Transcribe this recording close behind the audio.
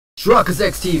Truckers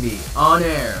X TV on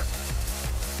air.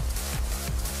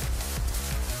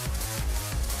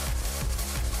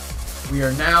 We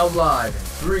are now live in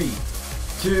 3,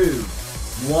 2,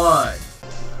 1.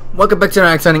 Welcome back to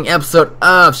another exciting episode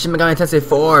of Shin Megami Tensei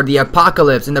 4, The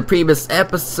Apocalypse. In the previous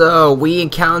episode, we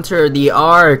encountered the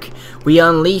Ark. We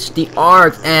unleashed the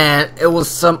Ark, and it was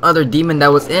some other demon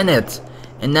that was in it.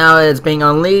 And now it's being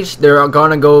unleashed. They're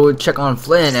gonna go check on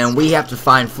Flynn, and we have to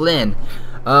find Flynn.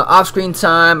 Off-screen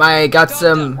time, I got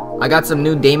some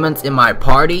new demons in my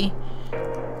party,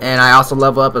 and I also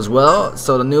level up as well.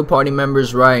 So the new party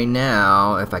members right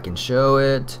now, if I can show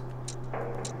it,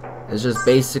 it's just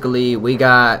basically we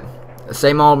got the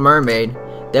same old mermaid.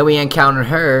 Then we encountered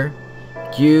her,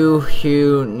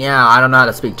 yeah, I don't know how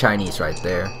to speak Chinese right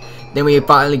there. Then we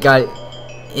finally got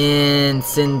in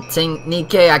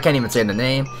Nike, I can't even say the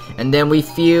name. And then we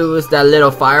fused that little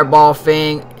fireball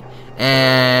thing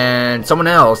and someone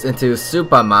else into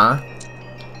Supama.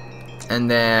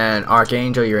 And then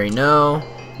Archangel, you already know.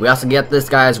 We also get this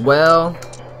guy as well,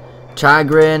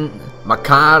 Chagrin,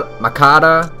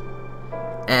 Makata.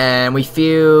 And we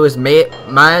fuse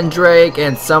Mandrake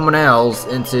and someone else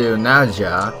into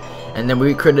Naja. And then we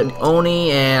recruited Oni,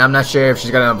 and I'm not sure if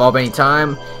she's gonna evolve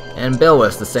anytime. And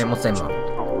Bilwis, the same old.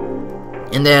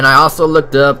 And then I also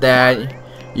looked up that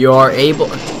you're able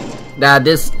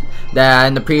that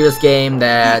in the previous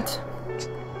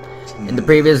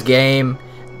game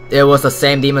it was the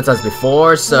same demons as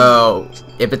before. So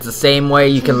if it's the same way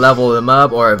you can level them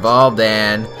up or evolve,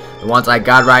 then the ones I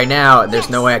got right now, there's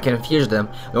no way I can infuse them.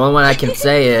 The only one I can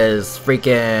say is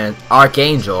freaking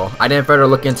Archangel. I didn't further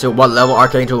look into what level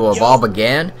Archangel will evolve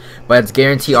again, but it's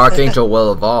guaranteed Archangel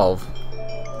will evolve.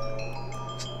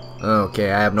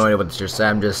 Okay, I have no idea what you're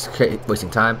saying. I'm just wasting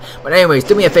time. But anyways,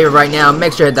 do me a favor right now.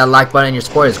 Make sure to hit that like button. Your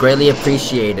support is greatly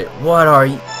appreciated. What are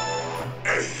you?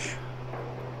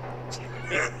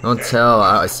 Don't tell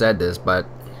I said this, but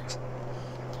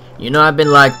you know I've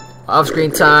been like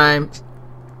off-screen time.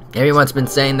 Everyone's been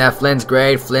saying that Flynn's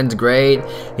great.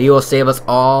 He will save us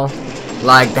all.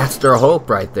 Like, that's their hope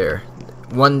right there.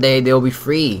 One day they'll be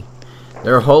free.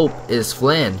 Their hope is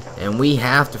Flynn, and we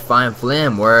have to find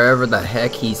Flynn wherever the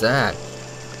heck he's at.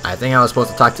 I think I was supposed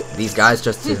to talk to these guys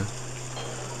just to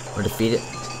defeat it.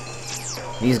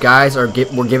 These guys were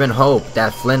given hope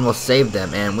that Flynn will save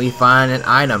them, and we find an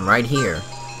item right here.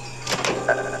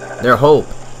 Their hope.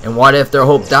 And what if their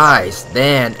hope dies?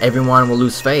 Then everyone will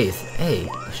lose faith. Hey,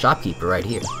 a shopkeeper right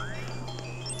here.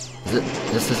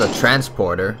 This is a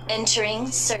transporter. Entering,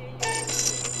 sir.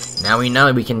 Now we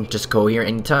know we can just go here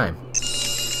anytime.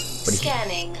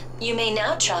 Scanning. You may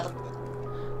now travel.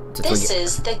 This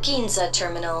is the Ginza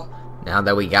terminal. Now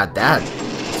that we got that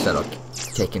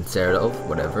taken care of,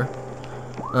 whatever.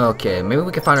 Okay, maybe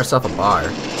we can find ourselves a bar.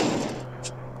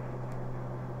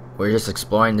 We're just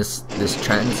exploring this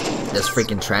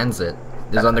freaking transit,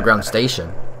 this underground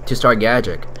station. 2-star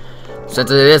gadget.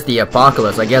 Since it is the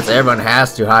apocalypse, I guess everyone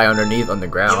has to hide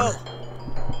underground.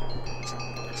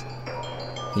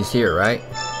 He's here, right?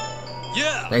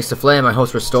 Yeah. Thanks to Flynn, my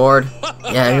hope's restored.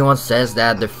 Yeah, everyone says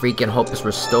that the freaking hope is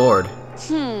restored.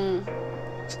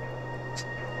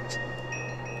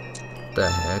 The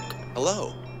heck?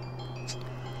 Hello.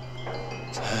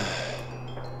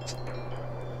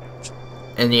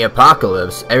 In the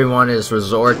apocalypse, everyone is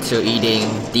resort to eating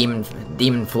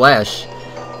demon flesh,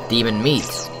 demon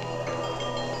meat.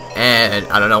 And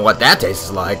I don't know what that tastes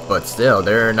like, but still,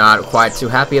 they're not quite too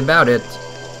happy about it.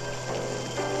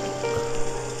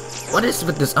 What is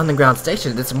with this underground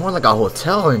station? It's more like a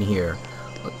hotel in here.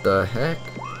 What the heck?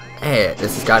 Hey,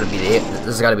 this has got to be the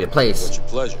place. What's your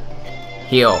pleasure?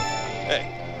 Heal. Hey.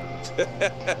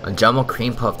 A jumbo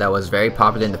cream puff that was very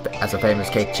popular as a famous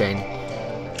cake chain.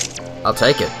 I'll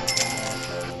take it.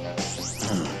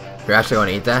 You're actually going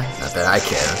to eat that? Not that I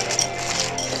care.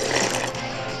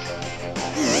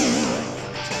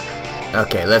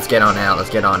 Okay, let's get on out.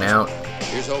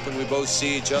 Here's hoping we both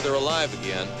see each other alive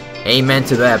again. Amen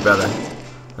to that, brother.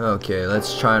 Okay,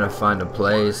 let's try to find a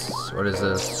place. What is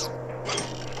this?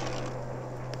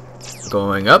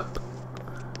 Going up.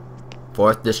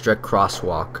 4th District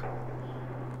Crosswalk.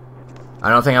 I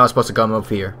don't think I was supposed to come up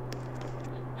here.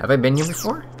 Have I been here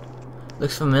before?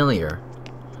 Looks familiar.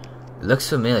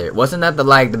 Wasn't that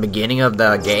the beginning of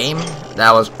the game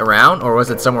that was around, or was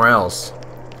it somewhere else?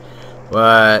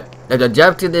 But the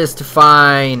objective is to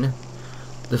find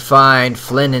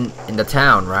Flynn in the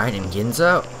town, right? In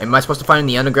Ginza? Am I supposed to find in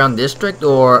the underground district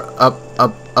or up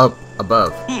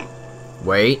above?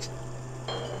 Wait.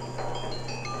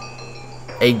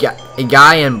 A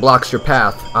guy in blocks your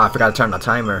path. Oh, I forgot to turn the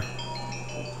timer.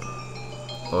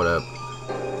 Hold up.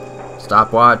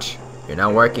 Stopwatch. You're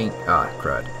not working. Ah,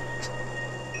 crud.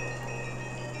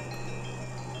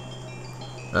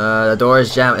 The door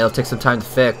is jammed. It'll take some time to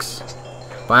fix.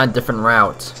 Find a different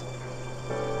route.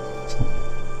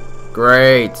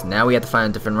 Great. Now we have to find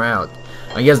a different route.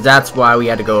 I guess that's why we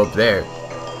had to go up there.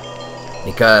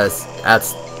 Because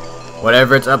that's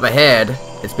whatever it's up ahead,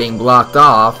 it's being blocked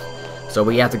off. So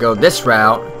we have to go this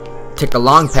route, take the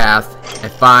long path,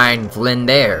 and find Flynn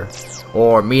there.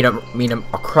 Or meet him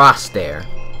across there.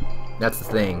 That's the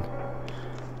thing.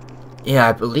 Yeah,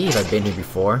 I believe I've been here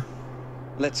before.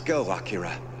 Let's go,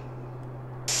 Akira.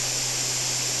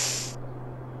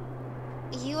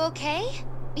 You okay?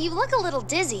 You look a little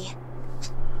dizzy.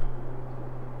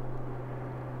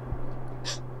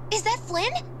 Is that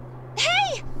Flynn?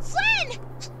 Hey! Flynn!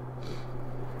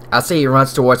 Asuhi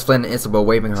runs towards Flynn and Isabel,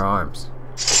 waving her arms.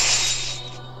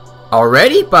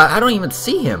 Already? But I don't even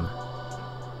see him.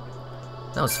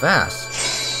 That was fast.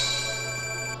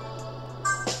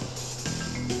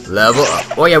 Level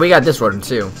up. Oh yeah, we got this one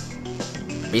too.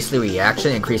 Beastly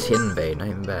reaction, increased hit invade. Not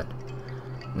even bad.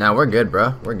 Nah, we're good,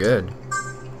 bro. We're good.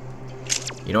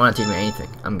 You don't want to teach me anything.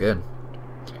 I'm good.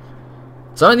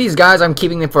 Some of these guys, I'm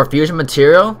keeping them for fusion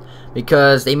material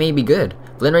because they may be good.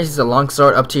 Flynn raises a long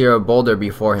sword up to your boulder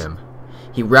before him.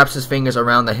 He wraps his fingers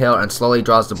around the hilt and slowly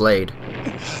draws the blade.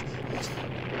 An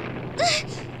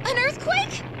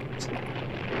earthquake?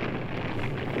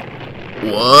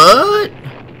 What?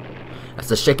 As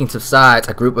the shaking subsides,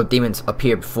 a group of demons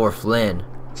appear before Flynn.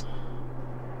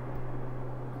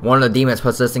 One of the demons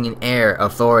possessing an air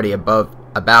of authority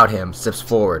about him steps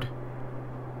forward.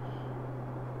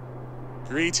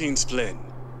 Greetings, Flynn.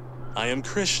 I am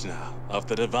Krishna of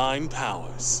the Divine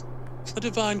Powers. The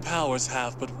Divine Powers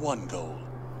have but one goal: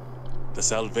 the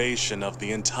salvation of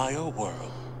the entire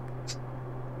world.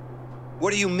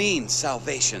 What do you mean,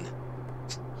 salvation?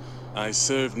 I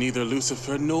serve neither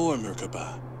Lucifer nor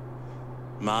Merkaba.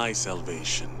 My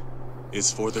salvation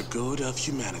is for the good of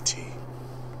humanity.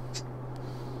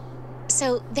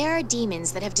 So, there are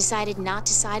demons that have decided not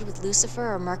to side with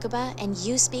Lucifer or Merkaba, and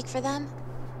you speak for them?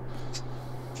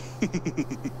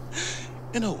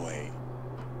 In a way.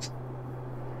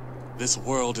 This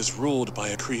world is ruled by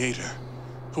a creator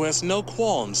who has no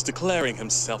qualms declaring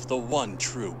himself the one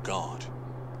true God.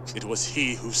 It was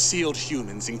he who sealed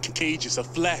humans in cages of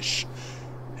flesh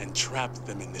and trapped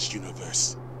them in this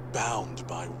universe, bound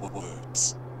by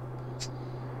words.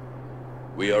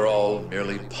 We are all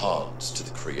merely pawns to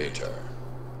the Creator.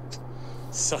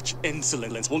 Such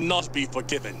insolence will not be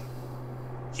forgiven.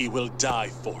 He will die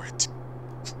for it.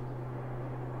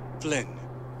 Flynn,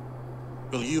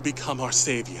 will you become our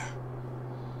savior?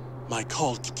 My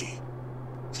Kalki,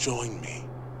 join me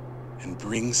and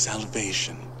bring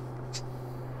salvation.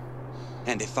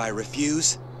 And if I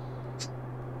refuse?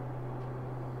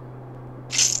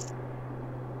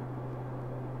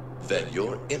 Then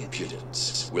your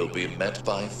impudence will be met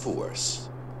by force.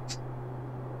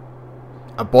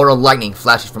 A bolt of lightning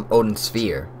flashes from Odin's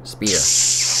spear.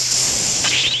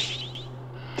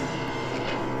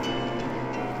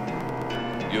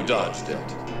 You dodged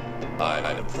it.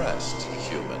 I'm impressed,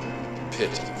 human.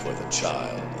 Pity for the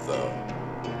child, though.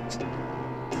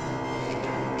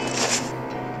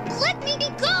 Let me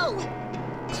go!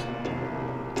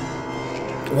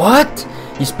 What?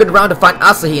 You spin around to find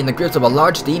Asuhi in the grips of a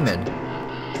large demon.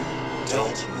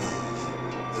 Don't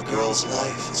move. The girl's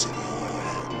life is in your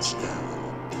hands now.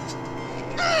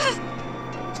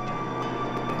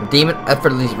 The demon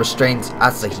effortlessly restrains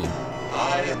Asuhi.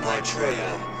 I am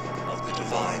Maitreya of the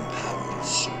Divine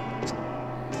Powers.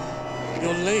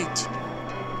 You're late.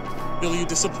 Will you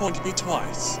disappoint me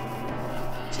twice?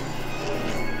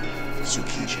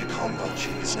 Tsukiji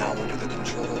Kombachi is now under the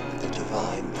control of the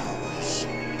Divine Powers.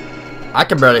 I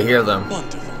can barely hear them.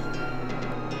 Wonderful.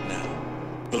 Now,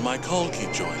 will my Kalki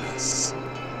join us?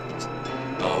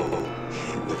 Oh,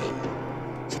 he will.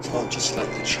 He won't just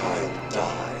let the child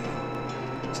die.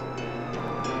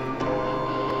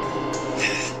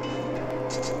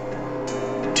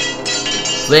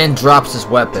 Flynn drops his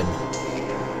weapon.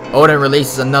 Odin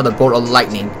releases another bolt of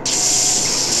lightning.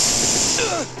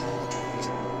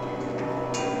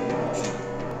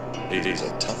 It is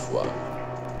a tough one.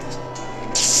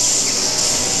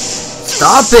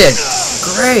 Stop it!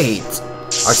 Great!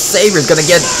 Our savior's gonna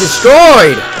get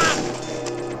destroyed!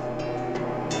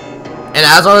 And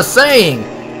as I was saying,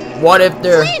 what if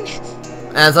they're...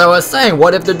 As I was saying,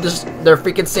 what if their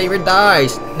freaking savior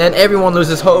dies? Then everyone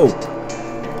loses hope.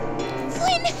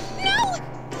 Flynn, no!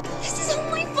 This is all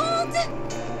my fault!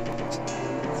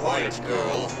 Quiet,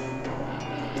 girl.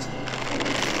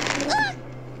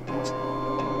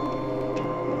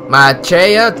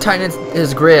 Maitreya tightens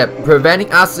his grip, preventing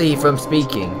Asahi from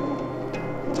speaking.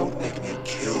 Don't make me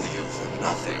kill you for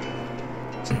nothing.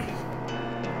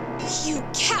 You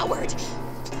coward!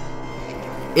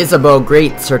 Isabeau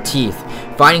grates her teeth,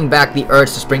 fighting back the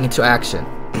urge to spring into action.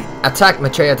 Attack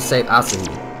Maitreya to save Asahi.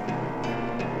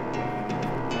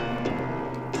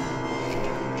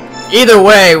 Either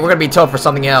way, we're gonna be told for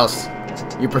something else.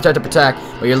 You protect to protect,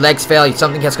 but your legs fail you.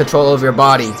 Something has control over your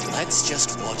body. Let's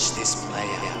just watch this play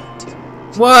out.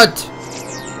 What?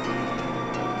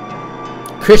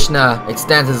 Krishna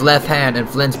extends his left hand and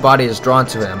Flynn's body is drawn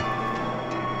to him.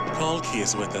 Kalki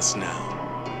is with us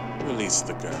now. Release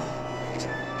the girl.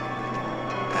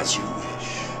 As you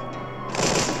wish.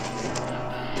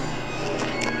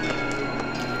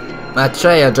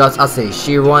 Maitreya drops Asahi.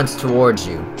 She runs towards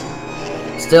you.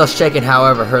 Still shaken,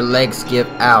 however, her legs give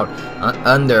out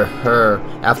under her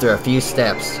after a few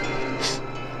steps.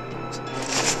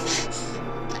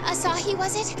 Asahi,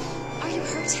 was it? Are you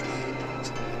hurt?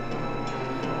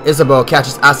 Isabeau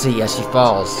catches Asahi as she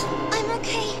falls. I'm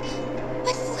okay.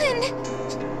 But Flynn...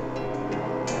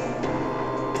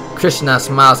 Krishna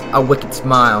smiles a wicked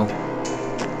smile.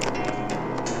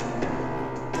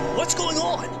 What's going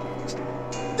on?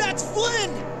 That's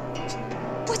Flynn!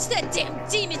 What's that damn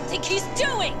demon think he's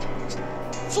doing?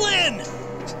 Flynn!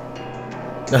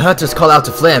 The hunters call out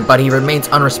to Flynn, but he remains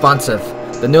unresponsive.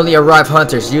 The newly arrived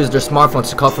hunters use their smartphones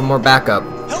to call for more backup.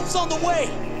 Help's on the way!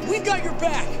 We've got your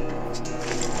back!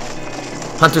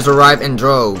 Hunters arrive in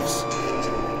droves.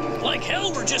 Like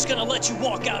hell, we're just gonna let you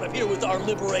walk out of here with our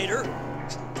liberator.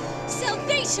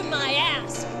 Salvation my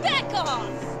ass! Back off!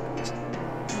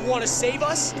 You wanna save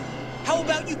us? How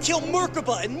about you kill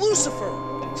Merkaba and Lucifer?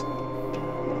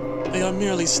 They are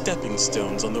merely stepping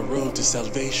stones on the road to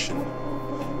salvation.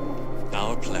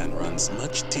 Our plan runs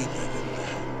much deeper than that.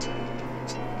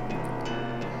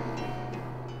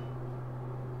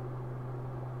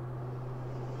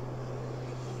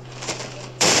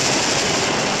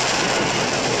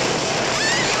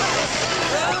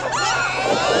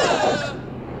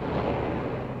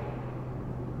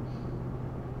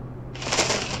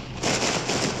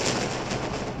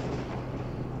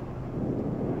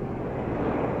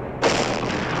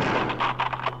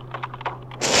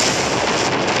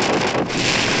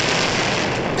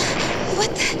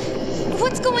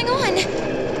 What's going on?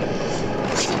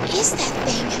 What is that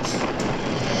thing?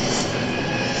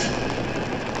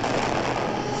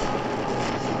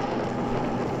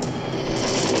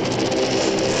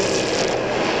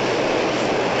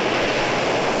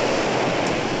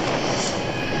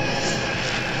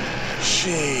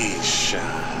 Sheisha,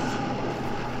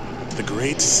 the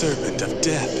great serpent of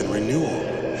death and renewal,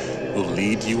 will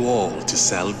lead you all to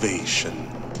salvation.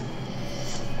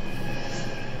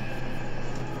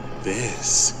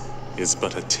 This is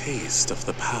but a taste of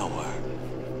the power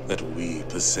that we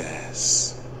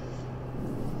possess.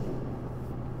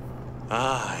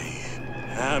 I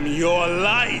am your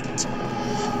light!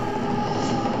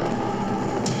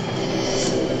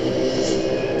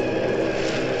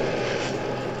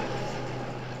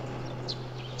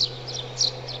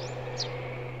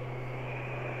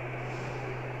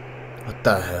 What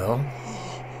the hell?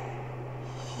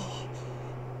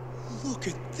 Look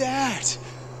at that!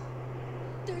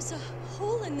 There's a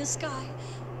hole in the sky.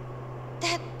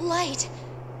 That light.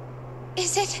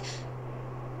 Is it?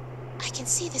 I can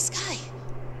see the sky.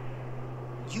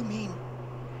 You mean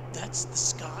that's the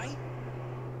sky?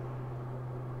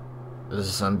 This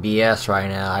is some BS right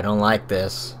now. I don't like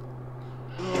this.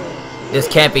 This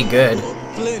can't be good.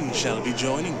 Flynn shall be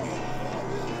joining me.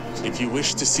 If you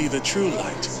wish to see the true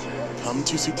light, come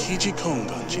to Tsukiji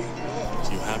Konganji.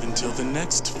 You have until the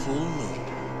next full moon.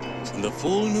 When the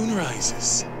full moon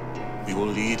rises, we will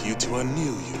lead you to a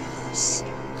new universe.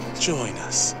 Join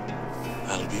us.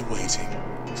 I'll be waiting.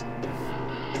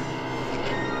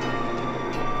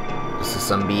 This is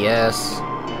some BS.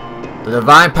 The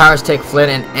divine powers take Flynn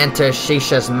and enter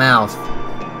Shisha's mouth.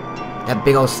 That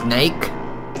big old snake?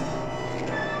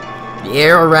 The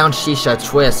air around Shisha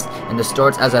twists and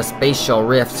distorts as a spatial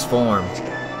rifts form.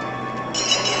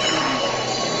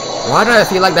 Why do I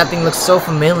feel like that thing looks so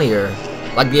familiar?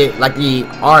 Like the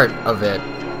art of it.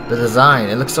 The design.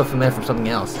 It looks so familiar from something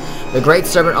else. The Great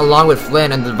Serpent along with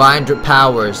Flynn and the divine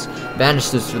powers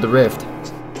vanishes through the rift.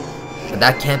 But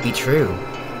that can't be true.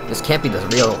 This can't be the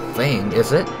real thing,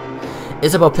 is it?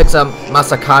 Isabeau picks up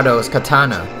Masakado's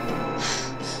katana.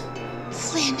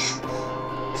 Flynn.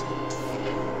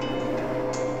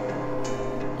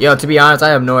 Yo, to be honest, I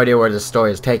have no idea where this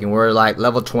story is taking. We're like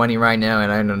level 20 right now,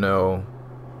 and I don't know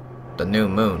the new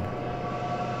moon.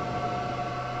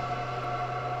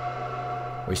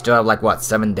 We still have like what,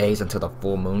 7 days until the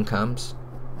full moon comes?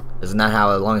 Isn't that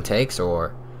how long it takes?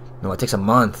 Or no, it takes a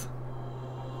month.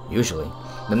 Usually.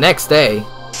 The next day.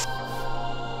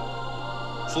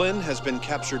 Flynn has been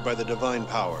captured by the Divine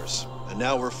Powers, and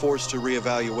now we're forced to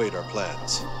reevaluate our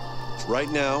plans. Right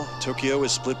now, Tokyo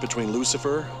is split between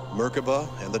Lucifer, Merkaba,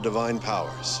 and the Divine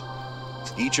Powers.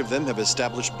 Each of them have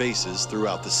established bases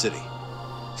throughout the city.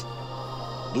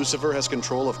 Lucifer has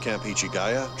control of Camp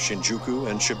Ichigaya,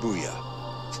 Shinjuku, and Shibuya.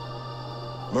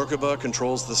 Merkaba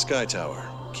controls the Sky Tower,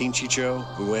 Kinchicho,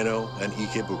 Ueno, and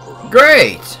Ikebukuro.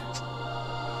 Great!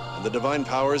 And the Divine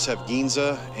Powers have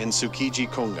Ginza and Tsukiji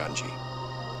Konganji.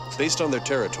 Based on their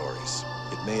territories,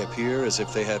 it may appear as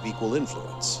if they have equal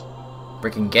influence.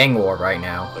 Freaking gang war right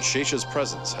now. But Sheisha's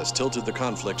presence has tilted the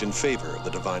conflict in favor of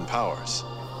the Divine Powers.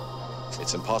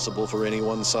 It's impossible for any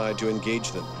one side to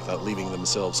engage them without leaving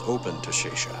themselves open to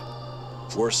Sheisha.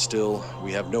 Worse still,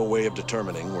 we have no way of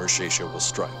determining where Sheisha will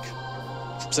strike.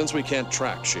 Since we can't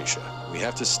track Sheisha, we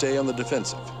have to stay on the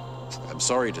defensive. I'm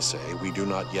sorry to say we do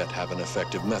not yet have an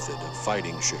effective method of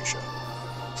fighting Sheisha.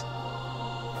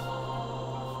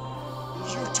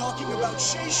 You're talking about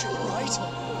Sheisha, right?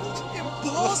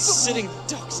 Impossible! Sitting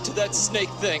ducks to that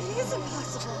snake thing. It is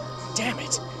impossible. Damn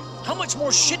it! How much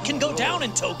more shit can go down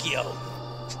in Tokyo?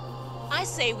 I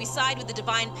say we side with the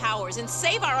Divine Powers and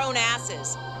save our own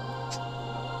asses.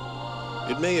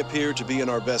 It may appear to be in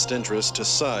our best interest to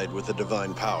side with the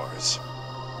Divine Powers.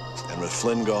 And with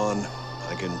Flynn gone,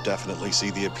 I can definitely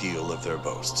see the appeal of their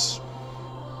boasts.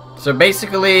 So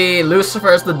basically,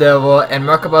 Lucifer is the devil and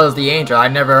Merkaba is the angel. I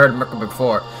never heard of Merkaba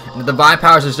before. And the Divine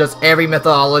Powers is just every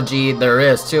mythology there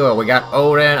is too. We got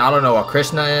Odin, I don't know what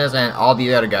Krishna is, and all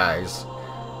the other guys.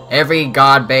 Every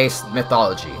god-based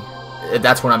mythology.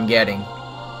 That's what I'm getting.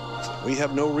 We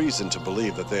have no reason to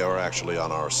believe that they are actually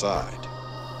on our side.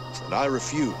 And I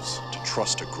refuse to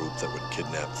trust a group that would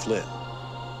kidnap Flynn.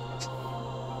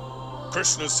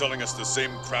 Krishna's selling us the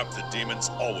same crap that demons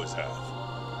always have.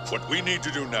 What we need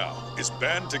to do now is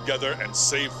band together and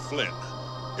save Flynn.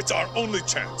 It's our only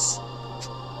chance.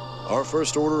 Our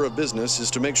first order of business is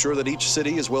to make sure that each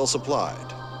city is well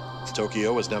supplied.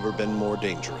 Tokyo has never been more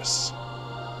dangerous.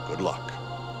 Good luck.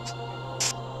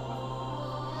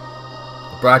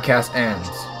 The broadcast ends.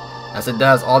 As it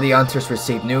does, all the hunters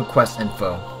receive new quest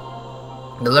info.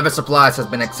 Delivered supplies has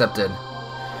been accepted.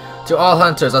 To all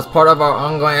hunters, as part of our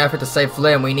ongoing effort to save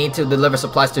Flynn, we need to deliver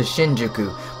supplies to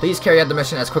Shinjuku. Please carry out the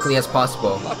mission as quickly as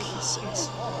possible. Fuck's sakes.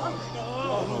 I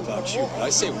don't know about you, but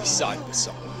I say we side with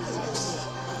someone.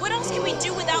 What else can we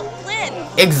do without Flynn?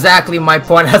 Exactly my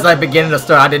point as I begin the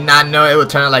story. I did not know it would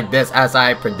turn out like this as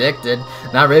I predicted.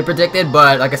 Not really predicted,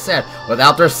 but like I said,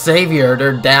 without their savior,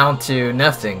 they're down to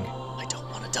nothing. I don't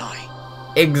want to die.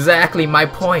 Exactly my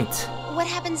point. What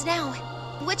happens now?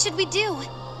 What should we do?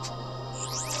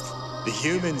 The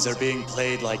humans are being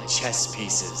played like chess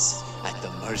pieces at the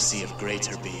mercy of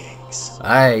greater beings.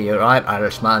 Aye, you're right,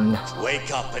 Irishman.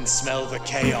 Wake up and smell the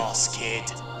chaos, kid.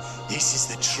 This is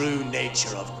the true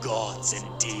nature of gods and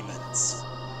demons.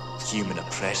 Human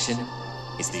oppression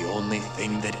is the only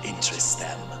thing that interests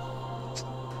them.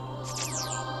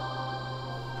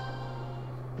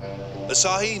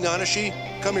 Asahi,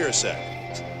 Nanashi, come here a sec.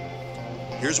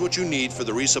 Here's what you need for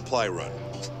the resupply run.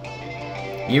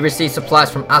 You received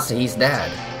supplies from Asahi's dad.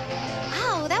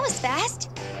 Wow, that was fast.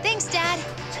 Thanks, Dad.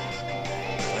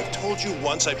 I've told you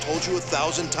once, I've told you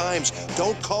 1,000 times.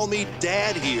 Don't call me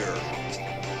Dad here.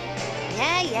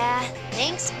 Yeah.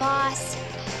 Thanks, boss.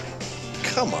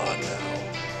 Come on now.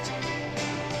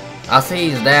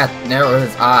 Asahi's dad narrows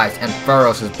his eyes and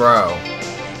furrows his brow.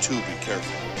 You two be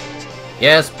careful.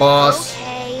 Yes, boss.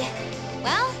 Okay.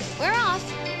 Well, we're off.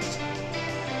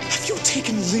 Have you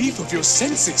taken leave of your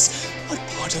senses? What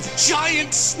part of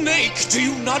giant snake do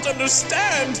you not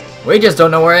understand? We just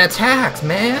don't know where it attacks,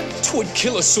 man. Twould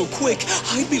kill us so quick,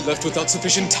 I'd be left without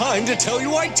sufficient time to tell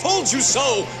you I told you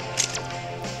so!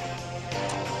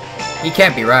 You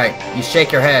can't be right. You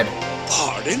shake your head.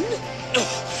 Pardon?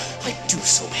 Ugh, I do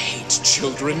so hate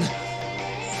children.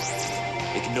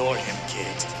 Ignore him,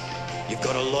 kid. You've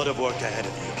got a lot of work ahead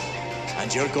of you.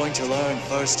 And you're going to learn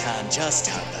firsthand just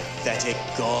how pathetic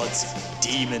gods,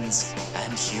 demons,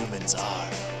 and humans are.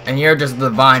 And you're just the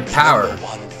divine power. Remember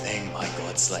one thing, my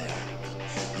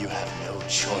Godslayer. You have no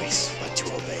choice but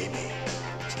to obey me.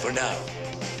 For now,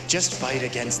 just fight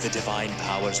against the divine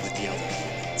powers with the other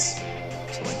humans.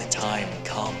 When the time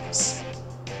comes,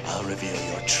 I'll reveal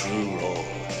your true role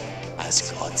as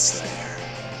Godslayer.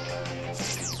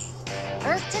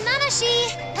 Earth to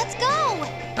Nanashi! Let's go!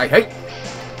 Hey.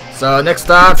 So next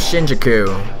stop, Shinjuku.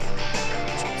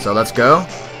 So let's go.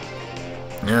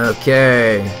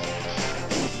 Okay.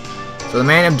 So the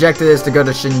main objective is to go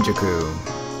to Shinjuku.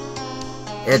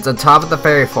 It's on top of the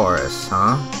fairy forest,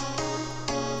 huh?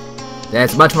 Then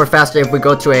it's much more faster if we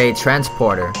go to a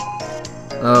transporter.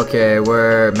 Okay,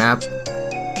 we're map.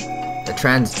 The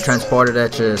transporter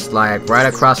that's just like right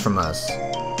across from us.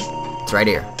 It's right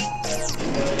here.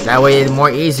 That way it's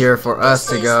more easier for us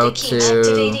to go to...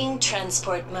 Activating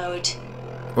transport mode.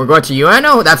 We're going to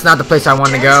Ueno? That's not the place I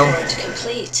want to go.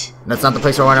 Complete. That's not the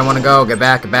place where I want to go. Get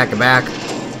back, get back, get back.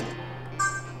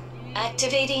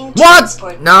 Activating what?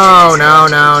 No, no,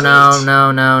 no, no,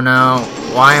 no, no, no.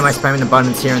 Why am I spamming the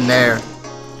buttons here and there?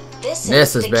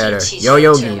 This is better.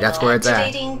 Yoyogi, that's where it's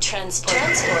at.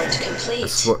 Transport complete.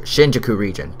 Shinjuku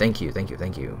region. Thank you, thank you,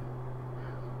 thank you.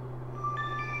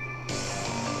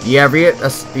 You have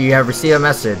received a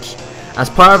message. As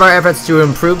part of our efforts to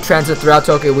improve transit throughout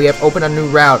Tokyo, we have opened a new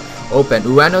route.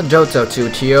 Ueno Johto to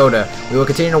Chiyoda. We will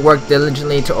continue to work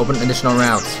diligently to open additional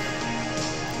routes.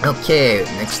 Okay,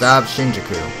 next stop,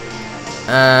 Shinjuku.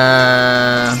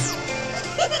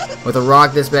 With a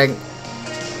rock this big.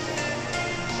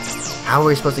 How are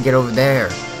we supposed to get over there?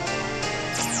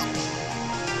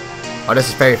 Oh, this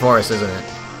is Fairy Forest, isn't it?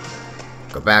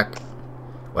 Go back.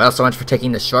 Well, so much for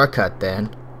taking the shortcut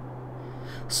then.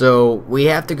 So, we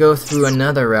have to go through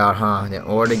another route, huh, in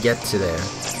order to get to there.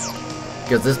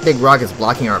 Because this big rock is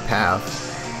blocking our path.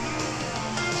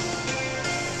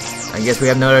 I guess we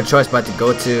have no other choice but to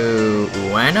go to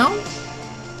Ueno?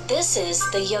 This is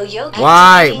the Yoyogi.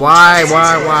 Why?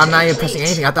 I'm not even pressing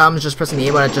anything. I thought I was just pressing the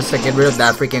A button just to get rid of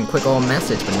that freaking quick old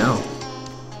message, but no.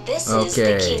 This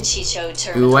okay. is the Kinchicho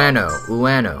terminal.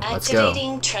 Ueno, let's go.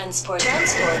 Activating transport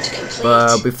complete.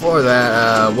 But before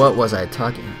that, what was I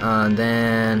talking?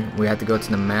 Then we have to go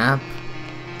to the map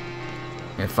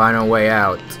and find our way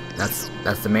out. That's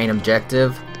the main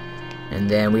objective. And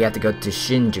then we have to go to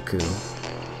Shinjuku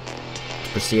to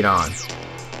proceed on.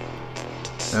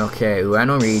 Okay,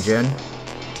 Ueno region.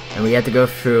 And we have to go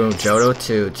through Johto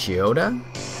to Chiyoda.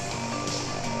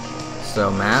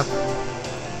 So map.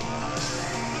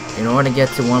 In order to get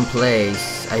to one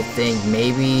place, I think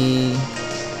maybe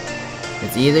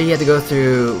it's either you have to go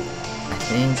through, I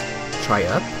think, try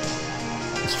up?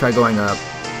 Let's try going up.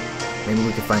 Maybe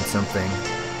we can find something.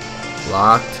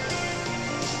 Locked.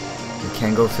 We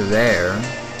can't go through there.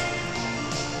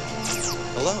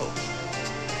 Hello.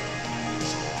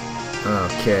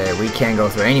 Okay, we can't go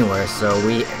through anywhere, so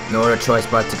we no other choice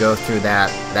but to go through that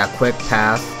quick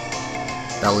path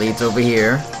that leads over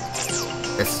here.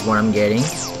 This is what I'm getting.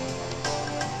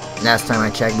 Last time I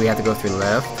checked, we have to go through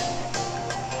left.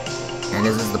 And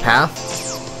this is the path.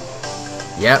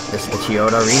 Yep, this is the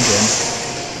Chiyoda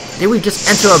region. Did we just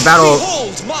enter a battle?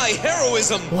 Behold my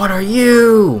heroism! What are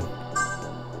you?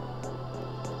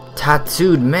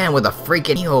 Tattooed man with a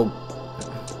freaking ego.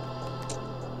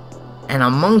 And a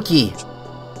monkey.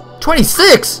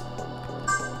 26!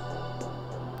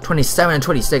 27 and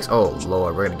 26. Oh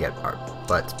lord, we're gonna get our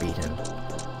butts beaten.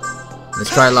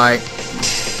 Let's try light.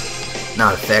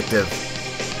 Not effective.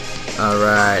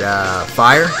 Alright,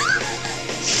 fire.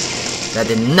 That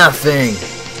did nothing.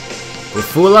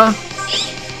 Ufula.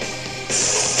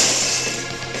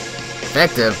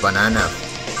 Effective, but not enough.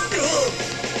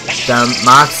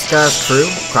 Damaska's crew?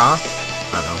 Cross?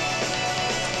 I don't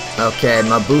know. Okay,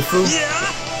 Mabufu.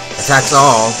 Attacks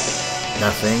all.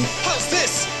 Nothing. How's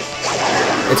this?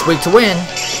 It's weak to win.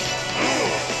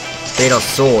 Fatal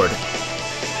sword.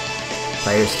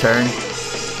 Player's turn.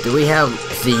 Do we have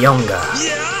Zionga?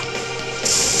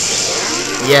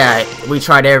 Yeah, we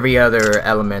tried every other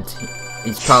element.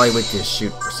 He's probably weak to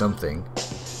shoot or something.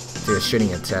 To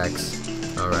shooting attacks.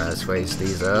 Alright, let's raise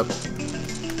these up.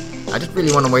 I just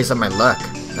really want to waste up my luck.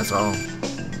 That's all.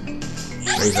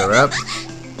 Raise her up.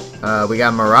 We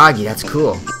got Miragi, that's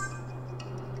cool.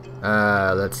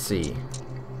 Let's see.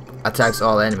 Attacks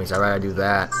all enemies, I'd rather do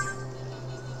that.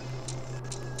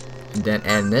 And then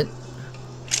end it.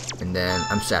 And then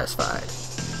I'm satisfied.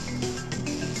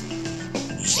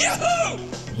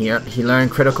 He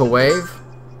learned critical wave.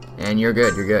 And you're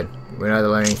good, you're good. We don't have to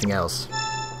learn anything else.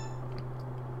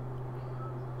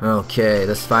 Okay,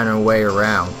 let's find our way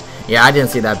around. Yeah, I didn't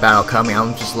see that battle coming.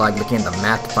 I'm just like looking at the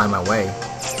map to find my way.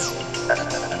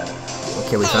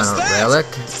 Okay, we found a relic.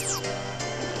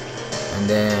 And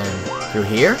then through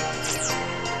here? Is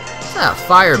that a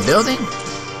fire building?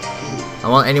 I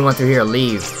want anyone through here to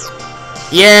leave.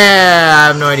 Yeah, I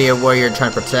have no idea what you're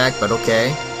trying to protect, but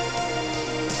okay.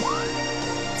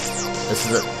 This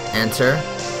is enter.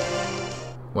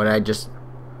 What I just...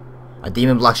 A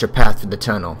demon blocks your path through the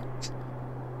tunnel.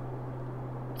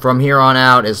 From here on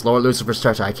out is Lord Lucifer's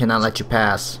territory. I cannot let you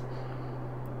pass.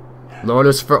 Lord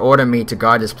Lucifer ordered me to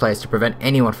guard this place to prevent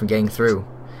anyone from getting through.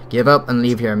 Give up and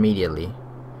leave here immediately.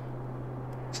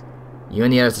 You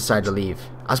and the others decide to leave.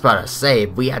 I was about to say,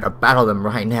 if we had to battle them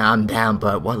right now, I'm down,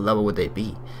 but what level would they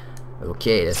be?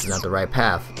 Okay, this is not the right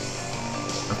path.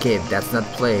 Okay, that's not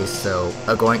the place, so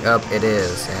going up it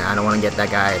is. And I don't want to get that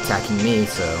guy attacking me,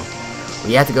 so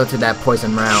we have to go to that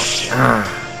poison route.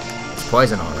 It's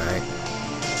poison, alright.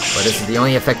 But this is the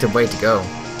only effective way to go.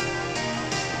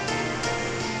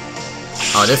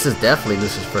 Oh, this is definitely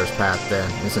Lucifer's first path then,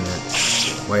 isn't it?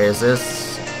 Where is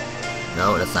this?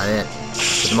 No, that's not it.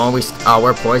 But the moment we oh,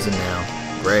 we're poisoned now.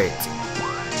 Great.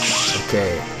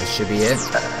 Okay, this should be it.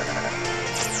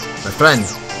 My friend.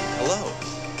 Hello.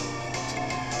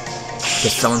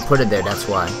 Because someone put it there, that's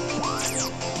why.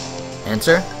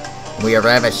 Answer? We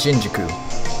arrive at Shinjuku.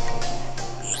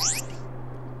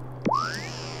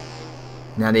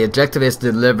 Now the objective is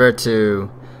to deliver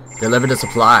the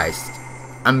supplies.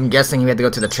 I'm guessing we have to go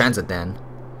to the transit then.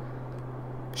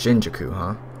 Shinjuku,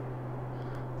 huh?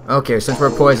 Okay, since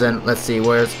we're poisoned, let's see,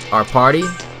 where's our party?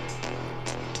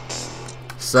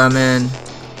 Summon.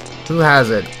 Who has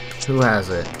it? Who has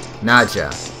it?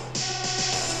 Naja.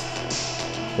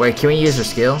 Wait, can we use her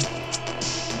skill?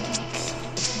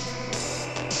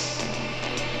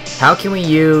 How can we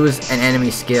use an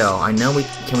enemy skill? I know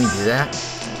can we do that?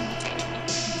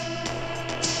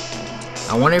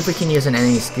 I wonder if we can use an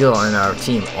enemy skill in our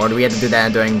team, or do we have to do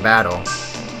that during battle?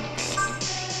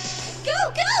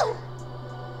 Go, go!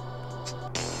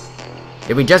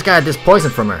 If we just got this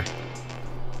poison from her.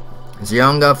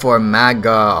 Zionga for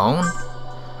Magaon?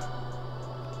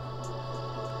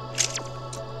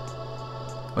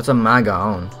 What's a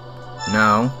Magaon?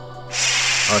 No.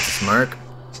 Oh, it's a smirk?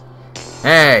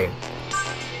 Hey!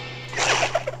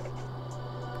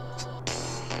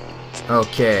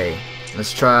 Okay,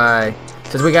 let's try.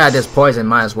 Since we got this poison,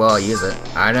 might as well use it.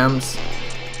 Items.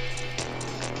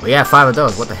 We have 5 of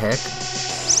those. What the heck?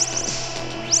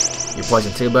 You're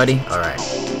poisoned too, buddy? Alright.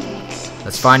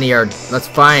 Let's find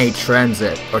a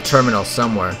transit or terminal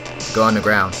somewhere to go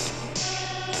underground.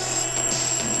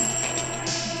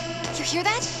 You hear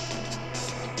that?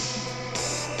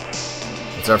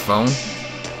 It's our phone.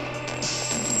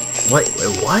 Wait,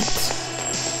 what?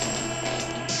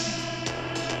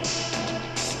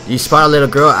 You spot a little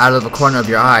girl out of the corner of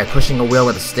your eye, pushing a wheel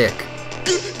with a stick.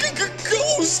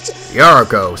 Ghost! You're a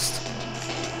ghost.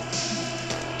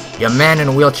 Your man in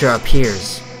a wheelchair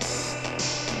appears.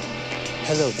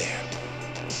 Hello there.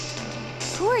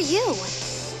 Who are you?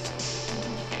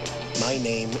 My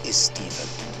name is Stephen.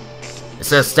 It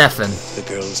says Stefan. The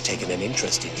girl's taken an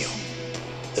interest in you.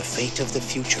 The fate of the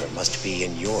future must be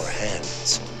in your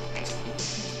hands.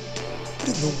 What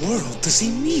in the world does he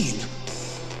mean?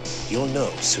 You'll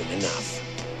know soon enough.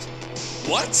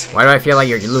 What? Why do I feel like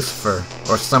you're Lucifer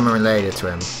or someone related to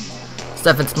him?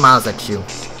 Stefan smiles at you.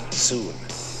 Soon,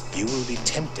 you will be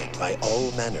tempted by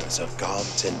all manners of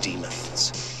gods and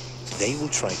demons. They will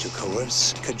try to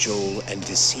coerce, cajole, and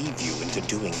deceive you into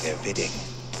doing their bidding.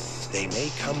 They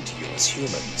may come to you as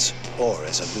humans or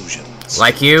as illusions.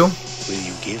 Like you? Will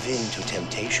you give in to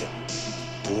temptation?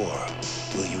 Or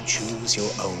will you choose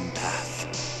your own path?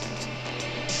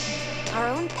 Our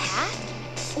own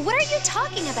path? What are you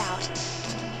talking about?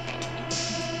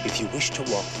 If you wish to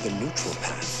walk the neutral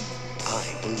path, I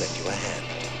will lend you a hand.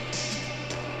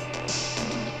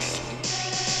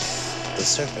 The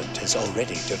serpent has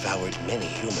already devoured many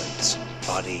humans,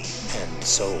 body and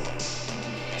soul.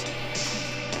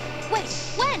 Wait,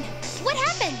 when? What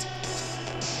happened?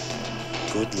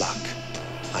 Good luck.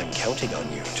 I'm counting on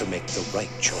you to make the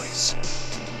right choice.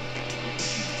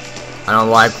 I don't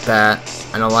like that.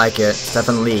 I don't like it.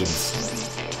 Stefan leaves.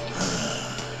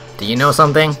 Do you know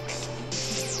something?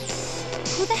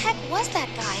 Who the heck was that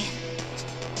guy?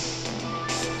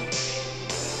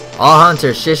 All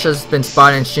hunters, Shisha's been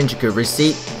spotted in Shinjuku.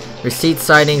 Receipt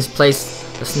sightings place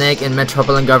the snake in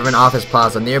Metropolitan Government Office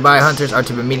Plaza. Nearby hunters are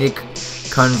to immediately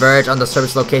converge on the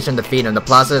service location to defeat him. The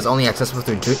plaza is only accessible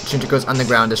through Shinjuku's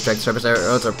underground district. Service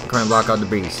roads are currently blocked out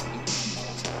debris.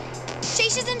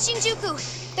 Shisha's in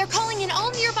Shinjuku. They're calling in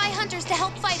all nearby hunters to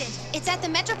help fight it. It's at the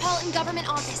Metropolitan Government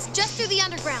Office, just through the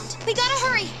underground. We gotta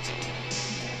hurry!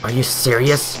 Are you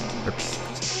serious?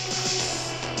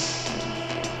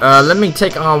 Let me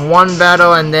take on one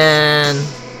battle and then...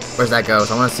 Where's that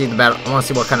ghost? I want to see the battle. I want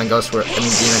to see what kind of ghosts demons we're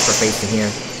facing here.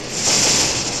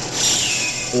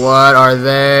 What are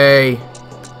they?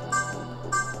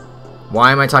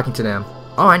 Why am I talking to them?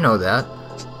 Oh, I know that.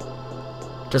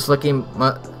 Just looking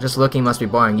must be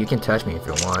boring. You can touch me if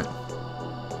you want.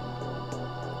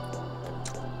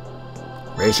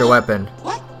 Raise your weapon.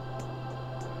 What?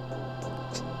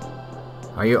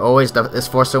 Are you always this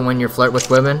forceful when you flirt with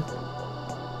women?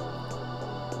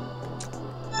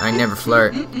 I never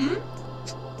flirt.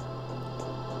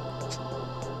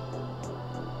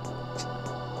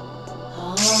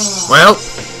 Well,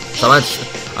 so much.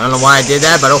 I don't know why I did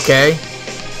that, but okay.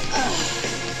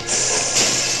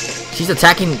 She's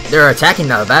attacking. They're attacking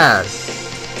that bad.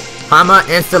 Hama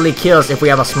instantly kills if we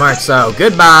have a smart, so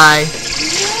goodbye.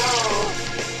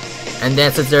 And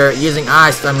then since they're using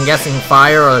ice, I'm guessing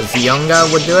fire or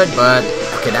Zionga would do it, but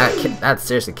okay, that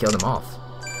seriously killed them off.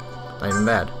 Not even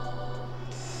bad.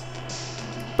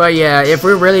 But yeah, if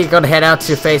we're really gonna head out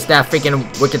to face that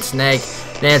freaking wicked snake,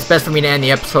 then it's best for me to end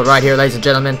the episode right here, ladies and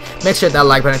gentlemen. Make sure that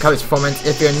like button, comment, performance.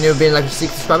 If you're new, be like to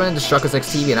subscribe, and Destructo's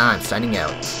X TV, and I'm signing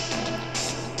out.